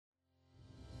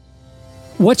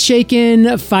What's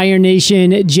shaking, Fire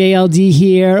Nation? JLD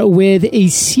here with a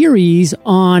series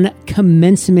on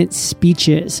commencement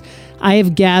speeches. I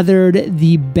have gathered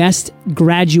the best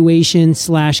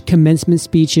graduation/commencement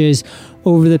speeches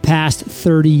over the past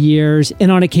 30 years.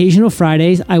 And on occasional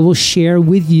Fridays, I will share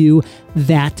with you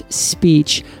that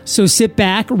speech. So sit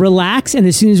back, relax, and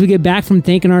as soon as we get back from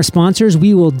thanking our sponsors,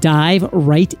 we will dive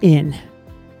right in.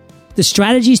 The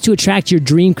strategies to attract your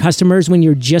dream customers when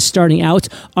you're just starting out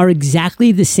are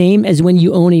exactly the same as when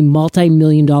you own a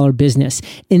multi-million-dollar business.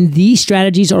 And these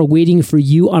strategies are waiting for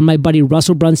you on my buddy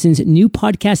Russell Brunson's new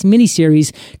podcast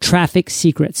miniseries, Traffic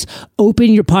Secrets.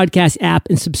 Open your podcast app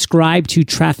and subscribe to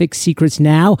Traffic Secrets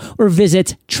now or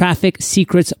visit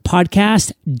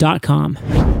trafficsecretspodcast.com.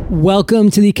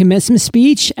 Welcome to the commencement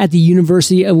speech at the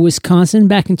University of Wisconsin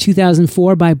back in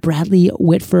 2004 by Bradley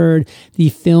Whitford, the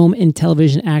film and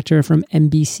television actor from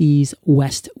NBC's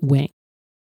West Wing.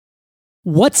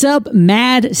 What's up,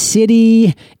 Mad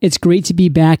City? It's great to be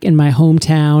back in my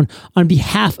hometown. On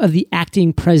behalf of the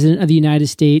acting president of the United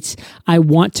States, I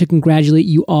want to congratulate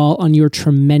you all on your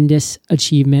tremendous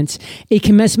achievements. A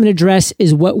commencement address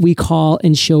is what we call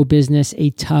in show business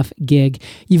a tough gig.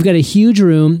 You've got a huge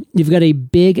room. You've got a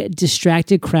big,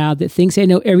 distracted crowd that thinks they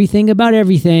know everything about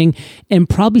everything and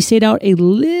probably stayed out a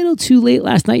little too late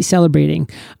last night celebrating.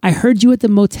 I heard you at the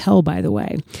motel, by the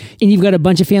way. And you've got a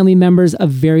bunch of family members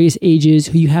of various ages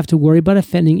who you have to worry about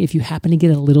offending if you happen to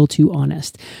get a little too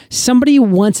honest. Somebody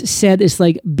once said it's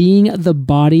like being the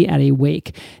body at a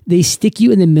wake. They stick you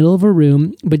in the middle of a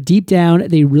room, but deep down,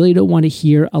 they really don't want to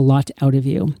hear a lot out of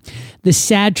you. The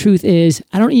sad truth is,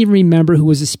 I don't even remember who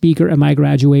was a speaker at my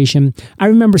graduation. I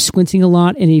remember squinting a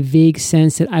lot in a vague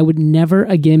sense that I would never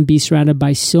again be surrounded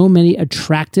by so many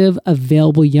attractive,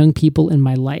 available young people in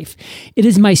my life. It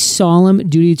is my solemn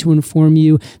duty to inform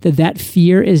you that that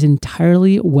fear is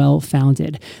entirely well-founded.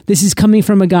 This is coming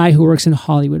from a guy who works in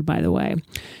Hollywood, by the way.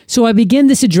 So I begin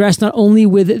this address not only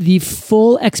with the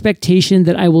full expectation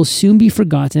that I will soon be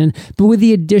forgotten, but with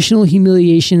the additional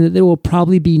humiliation that there will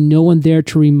probably be no one there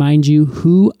to remind you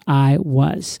who I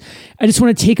was. I just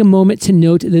want to take a moment to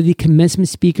note that the commencement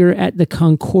speaker at the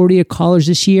Concordia College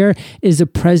this year is the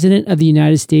President of the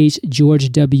United States,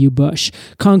 George W. Bush.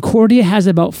 Concordia has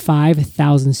about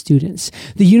 5,000 students.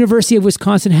 The University of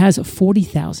Wisconsin has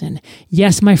 40,000.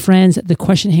 Yes, my friends, the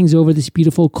question hangs over this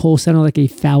beautiful coal center like a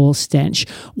foul stench.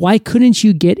 Why couldn't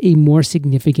you get a more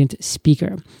significant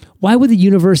speaker? Why would the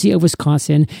University of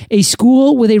Wisconsin, a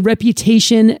school with a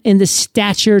reputation and the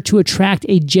stature to attract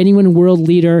a genuine world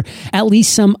leader, at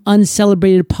least some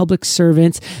uncelebrated public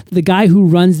servant, the guy who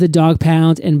runs the dog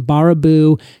pound and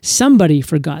Baraboo, somebody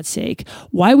for God's sake,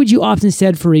 why would you opt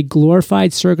instead for a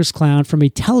glorified circus clown from a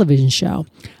television show?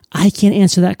 I can't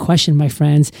answer that question, my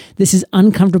friends. This is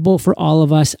uncomfortable for all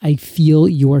of us. I feel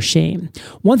your shame.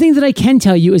 One thing that I can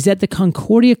tell you is that the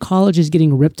Concordia College is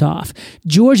getting ripped off.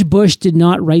 George Bush did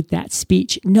not write that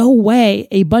speech. No way.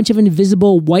 A bunch of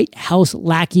invisible White House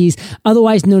lackeys,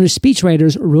 otherwise known as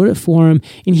speechwriters, wrote it for him,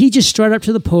 and he just strutted up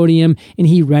to the podium and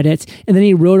he read it, and then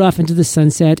he rode off into the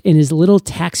sunset in his little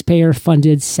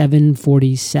taxpayer-funded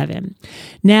 747.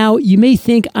 Now, you may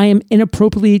think I am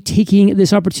inappropriately taking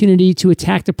this opportunity to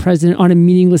attack the president on a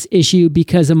meaningless issue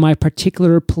because of my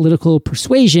particular political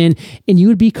persuasion, and you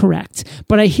would be correct.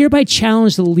 But I hereby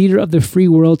challenge the leader of the free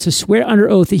world to swear under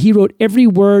oath that he wrote every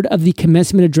word of the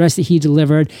commencement address that he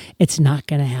delivered. It's not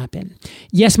going to happen.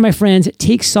 Yes, my friends,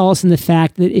 take solace in the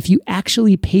fact that if you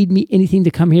actually paid me anything to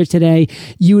come here today,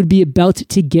 you would be about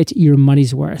to get your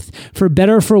money's worth. For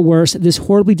better or for worse, this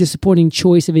horribly disappointing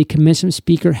choice of a commencement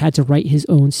speaker had to write his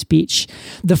own speech.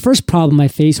 The first problem I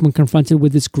faced when confronted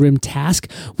with this grim task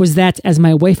was that, as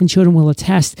my wife and children will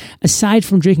attest, aside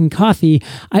from drinking coffee,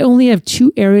 I only have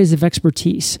two areas of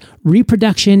expertise: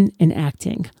 reproduction and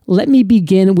acting. Let me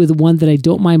begin with one that I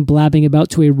don't mind blabbing about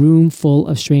to a room full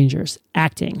of strangers: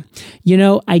 acting. You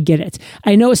know, I get it.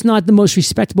 I know it's not the most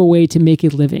respectable way to make a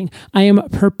living. I am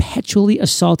perpetually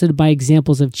assaulted by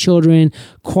examples of children,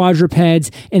 quadrupeds,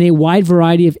 and a wide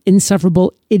variety of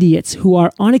insufferable idiots who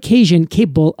are on occasion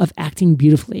capable of acting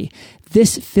beautifully.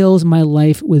 This fills my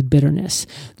life with bitterness.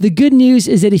 The good news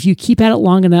is that if you keep at it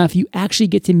long enough, you actually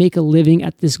get to make a living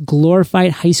at this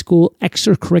glorified high school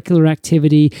extracurricular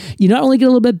activity. You not only get a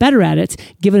little bit better at it,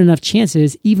 given enough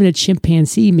chances, even a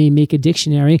chimpanzee may make a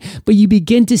dictionary, but you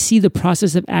begin to see the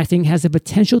process of acting has the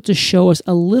potential to show us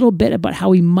a little bit about how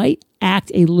we might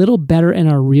act a little better in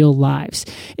our real lives.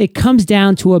 It comes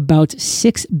down to about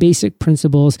 6 basic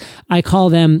principles. I call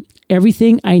them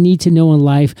everything I need to know in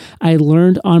life I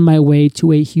learned on my way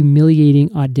to a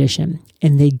humiliating audition.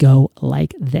 And they go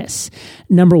like this.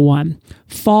 Number 1,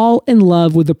 fall in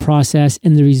love with the process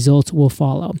and the results will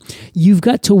follow. You've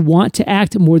got to want to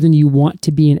act more than you want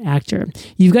to be an actor.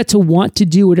 You've got to want to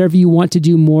do whatever you want to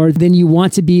do more than you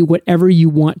want to be whatever you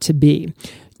want to be.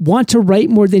 Want to write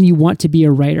more than you want to be a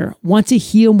writer. Want to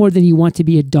heal more than you want to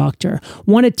be a doctor.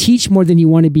 Want to teach more than you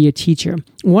want to be a teacher.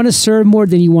 Want to serve more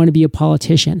than you want to be a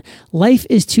politician. Life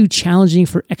is too challenging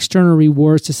for external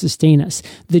rewards to sustain us.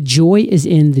 The joy is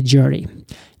in the journey.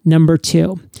 Number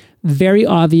 2. Very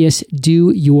obvious,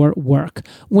 do your work.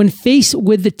 When faced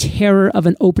with the terror of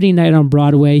an opening night on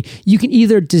Broadway, you can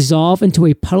either dissolve into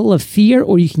a puddle of fear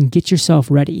or you can get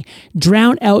yourself ready.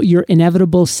 Drown out your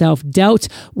inevitable self-doubt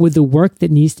with the work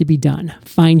that needs to be done.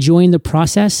 Find joy in the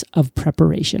process of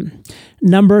preparation.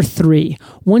 Number 3,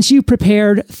 once you've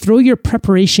prepared, throw your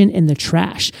preparation in the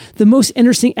trash. The most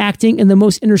interesting acting and the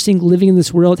most interesting living in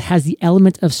this world has the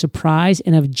element of surprise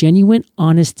and of genuine,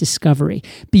 honest discovery.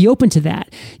 Be open to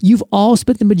that. You've all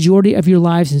spent the majority of your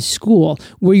lives in school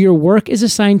where your work is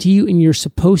assigned to you and you're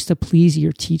supposed to please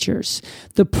your teachers.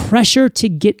 The pressure to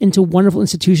get into wonderful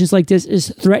institutions like this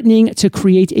is threatening to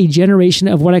create a generation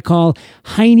of what I call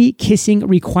hiney-kissing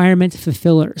requirement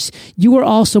fulfillers. You are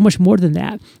all so much more than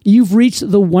that. You've reached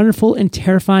the wonderful and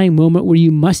terrifying moment where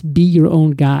you must be your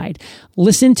own guide.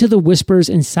 Listen to the whispers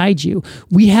inside you.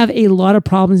 We have a lot of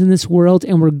problems in this world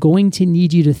and we're going to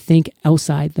need you to think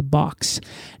outside the box.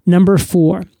 Number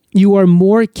 4. You are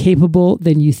more capable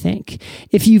than you think.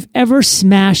 If you've ever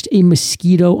smashed a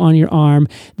mosquito on your arm,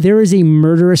 there is a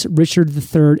murderous Richard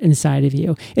III inside of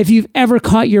you. If you've ever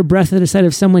caught your breath at the sight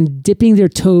of someone dipping their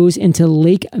toes into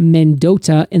Lake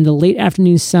Mendota in the late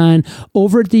afternoon sun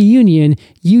over at the Union,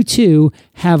 you too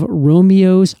have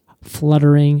Romeo's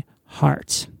fluttering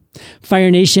heart.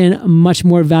 Fire Nation, much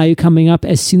more value coming up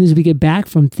as soon as we get back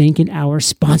from thanking our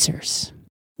sponsors.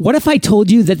 What if I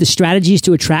told you that the strategies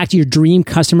to attract your dream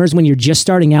customers when you're just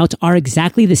starting out are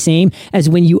exactly the same as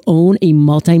when you own a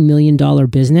multi-million-dollar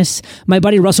business? My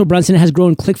buddy Russell Brunson has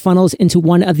grown ClickFunnels into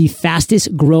one of the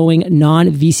fastest growing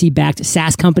non-VC-backed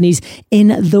SaaS companies in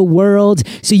the world.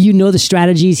 So you know the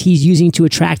strategies he's using to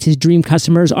attract his dream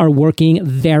customers are working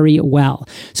very well.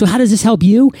 So how does this help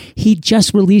you? He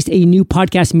just released a new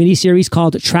podcast mini-series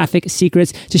called Traffic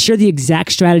Secrets to share the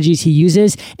exact strategies he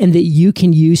uses and that you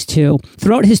can use too.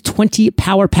 Throughout his 20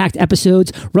 power-packed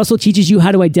episodes, Russell teaches you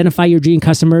how to identify your dream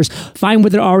customers, find where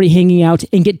they're already hanging out,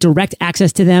 and get direct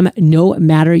access to them no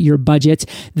matter your budget.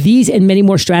 These and many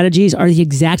more strategies are the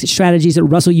exact strategies that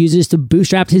Russell uses to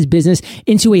bootstrap his business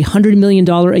into a $100 million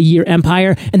a year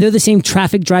empire, and they're the same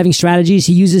traffic-driving strategies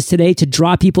he uses today to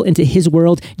draw people into his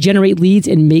world, generate leads,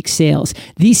 and make sales.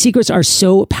 These secrets are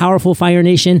so powerful, Fire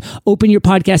Nation. Open your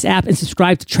podcast app and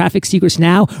subscribe to Traffic Secrets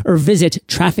now, or visit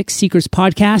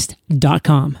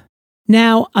trafficsecretspodcast.com.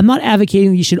 Now, I'm not advocating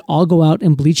that you should all go out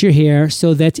and bleach your hair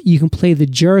so that you can play the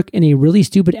jerk in a really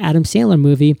stupid Adam Sandler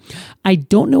movie. I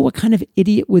don't know what kind of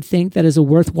idiot would think that is a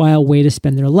worthwhile way to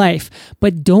spend their life,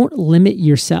 but don't limit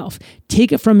yourself.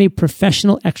 Take it from a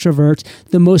professional extrovert.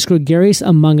 The most gregarious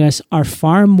among us are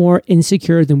far more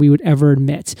insecure than we would ever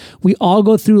admit. We all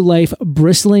go through life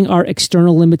bristling our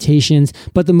external limitations,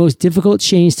 but the most difficult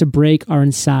chains to break are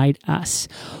inside us.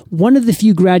 One of the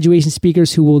few graduation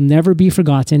speakers who will never be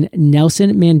forgotten,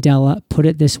 Nelson Mandela, put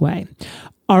it this way: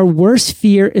 our worst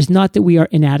fear is not that we are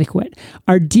inadequate.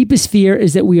 Our deepest fear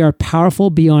is that we are powerful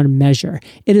beyond measure.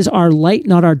 It is our light,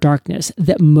 not our darkness,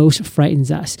 that most frightens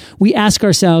us. We ask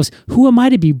ourselves, who am I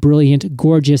to be brilliant,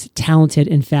 gorgeous, talented,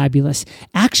 and fabulous?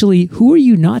 Actually, who are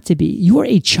you not to be? You are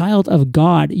a child of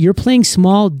God. Your playing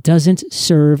small doesn't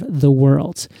serve the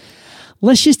world.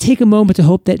 Let's just take a moment to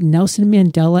hope that Nelson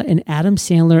Mandela and Adam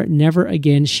Sandler never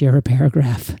again share a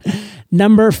paragraph.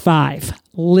 Number 5,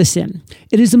 listen.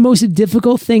 It is the most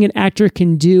difficult thing an actor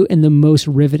can do and the most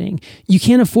riveting. You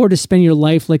can't afford to spend your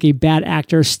life like a bad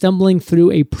actor stumbling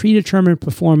through a predetermined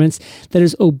performance that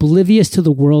is oblivious to the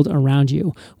world around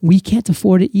you. We can't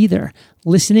afford it either.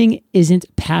 Listening isn't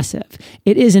passive.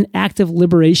 It is an act of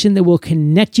liberation that will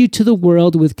connect you to the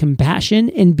world with compassion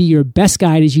and be your best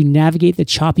guide as you navigate the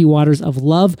choppy waters of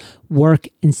love, work,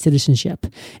 and citizenship.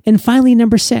 And finally,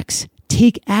 number 6,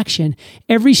 take action.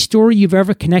 Every story you've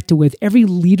ever connected with, every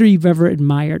leader you've ever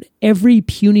admired, every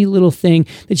puny little thing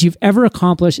that you've ever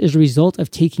accomplished is a result of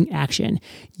taking action.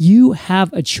 You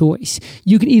have a choice.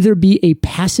 You can either be a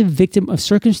passive victim of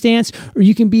circumstance, or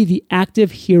you can be the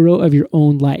active hero of your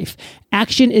own life.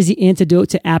 Action is the antidote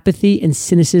to apathy and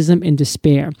cynicism and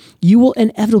despair. You will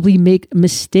inevitably make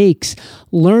mistakes.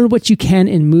 Learn what you can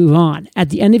and move on. At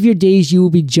the end of your days, you will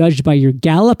be judged by your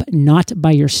gallop, not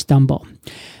by your stumble.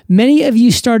 Many of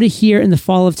you started here in the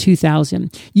fall of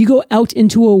 2000. You go out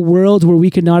into a world where we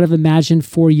could not have imagined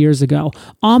 4 years ago.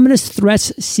 Ominous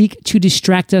threats seek to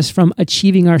distract us from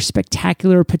achieving our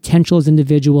spectacular potential as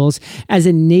individuals, as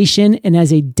a nation, and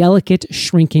as a delicate,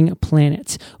 shrinking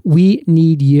planet. We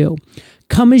need you.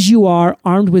 Come as you are,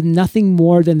 armed with nothing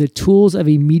more than the tools of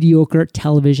a mediocre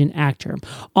television actor.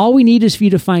 All we need is for you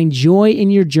to find joy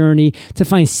in your journey, to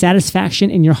find satisfaction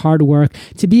in your hard work,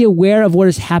 to be aware of what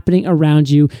is happening around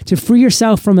you, to free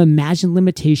yourself from imagined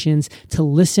limitations, to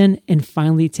listen, and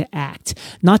finally to act.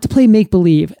 Not to play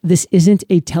make-believe. This isn't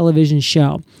a television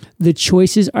show. The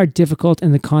choices are difficult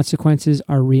and the consequences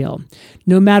are real.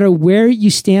 No matter where you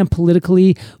stand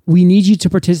politically, we need you to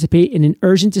participate in an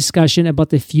urgent discussion about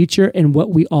the future and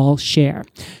what we all share.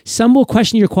 Some will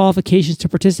question your qualifications to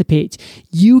participate.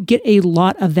 You get a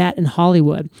lot of that in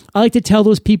Hollywood. I like to tell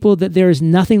those people that there is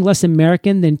nothing less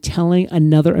American than telling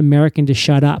another American to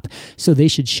shut up, so they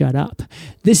should shut up.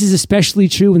 This is especially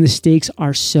true when the stakes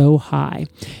are so high.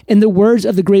 In the words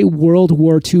of the great World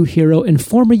War II hero and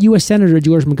former U.S. Senator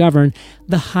George McGovern,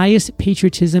 the highest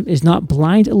patriotism is not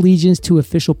blind allegiance to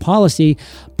official policy,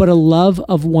 but a love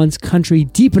of one's country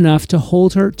deep enough to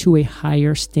hold her to a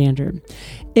higher standard.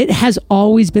 It has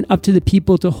always been up to the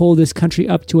people to hold this country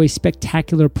up to a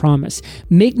spectacular promise.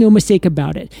 Make no mistake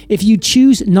about it. If you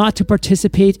choose not to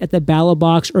participate at the ballot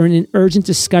box or in an urgent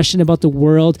discussion about the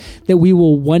world that we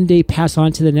will one day pass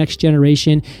on to the next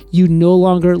generation, you no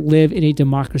longer live in a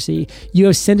democracy. You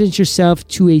have sentenced yourself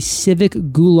to a civic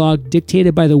gulag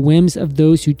dictated by the whims of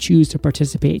those who choose to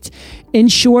participate. In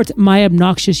short, my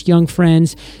obnoxious young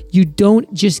friends, you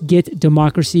don't just get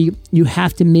democracy, you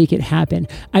have to make it happen.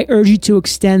 I urge you to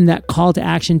extend that call to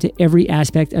action to every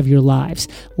aspect of your lives.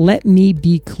 Let me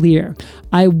be clear.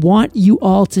 I want you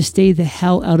all to stay the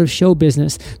hell out of show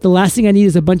business. The last thing I need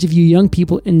is a bunch of you young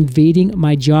people invading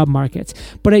my job market.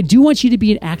 But I do want you to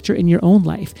be an actor in your own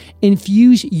life.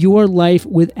 Infuse your life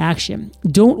with action.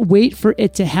 Don't wait for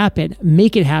it to happen.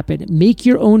 Make it happen. Make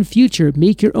your own future.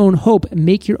 Make your own hope.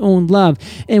 Make your own love.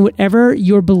 And whatever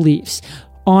your beliefs,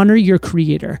 honor your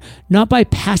creator, not by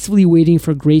passively waiting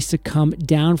for grace to come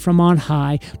down from on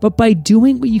high, but by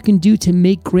doing what you can do to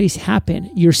make grace happen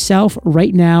yourself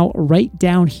right now, right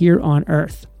down here on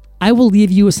earth. I will leave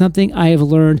you with something I have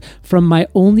learned from my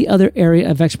only other area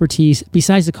of expertise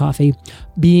besides the coffee,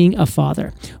 being a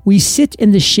father. We sit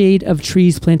in the shade of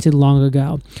trees planted long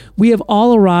ago. We have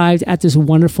all arrived at this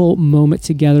wonderful moment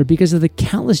together because of the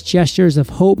countless gestures of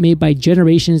hope made by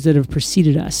generations that have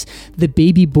preceded us. The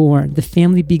baby born, the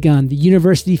family begun, the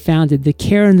university founded, the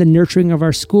care and the nurturing of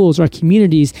our schools, our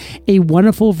communities, a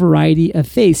wonderful variety of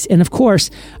faiths, and of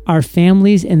course, our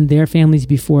families and their families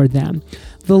before them.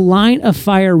 The line of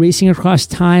fire racing across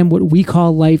time, what we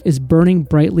call life, is burning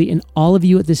brightly in all of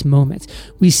you at this moment.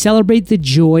 We celebrate the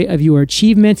joy of your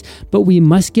achievement, but we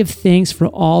must give thanks for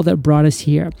all that brought us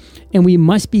here. And we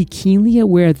must be keenly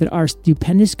aware that our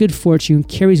stupendous good fortune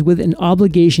carries with it an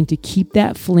obligation to keep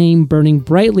that flame burning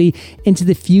brightly into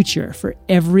the future for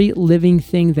every living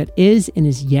thing that is and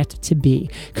is yet to be.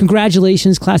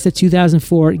 Congratulations, class of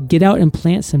 2004. Get out and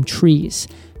plant some trees.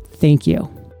 Thank you.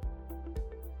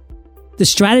 The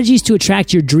strategies to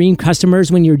attract your dream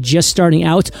customers when you're just starting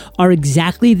out are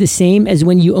exactly the same as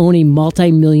when you own a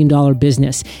multi-million-dollar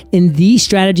business. And these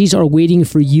strategies are waiting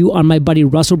for you on my buddy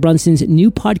Russell Brunson's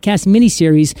new podcast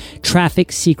miniseries,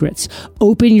 Traffic Secrets.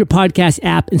 Open your podcast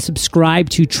app and subscribe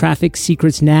to Traffic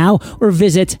Secrets now, or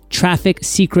visit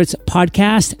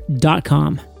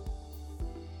trafficsecretspodcast.com.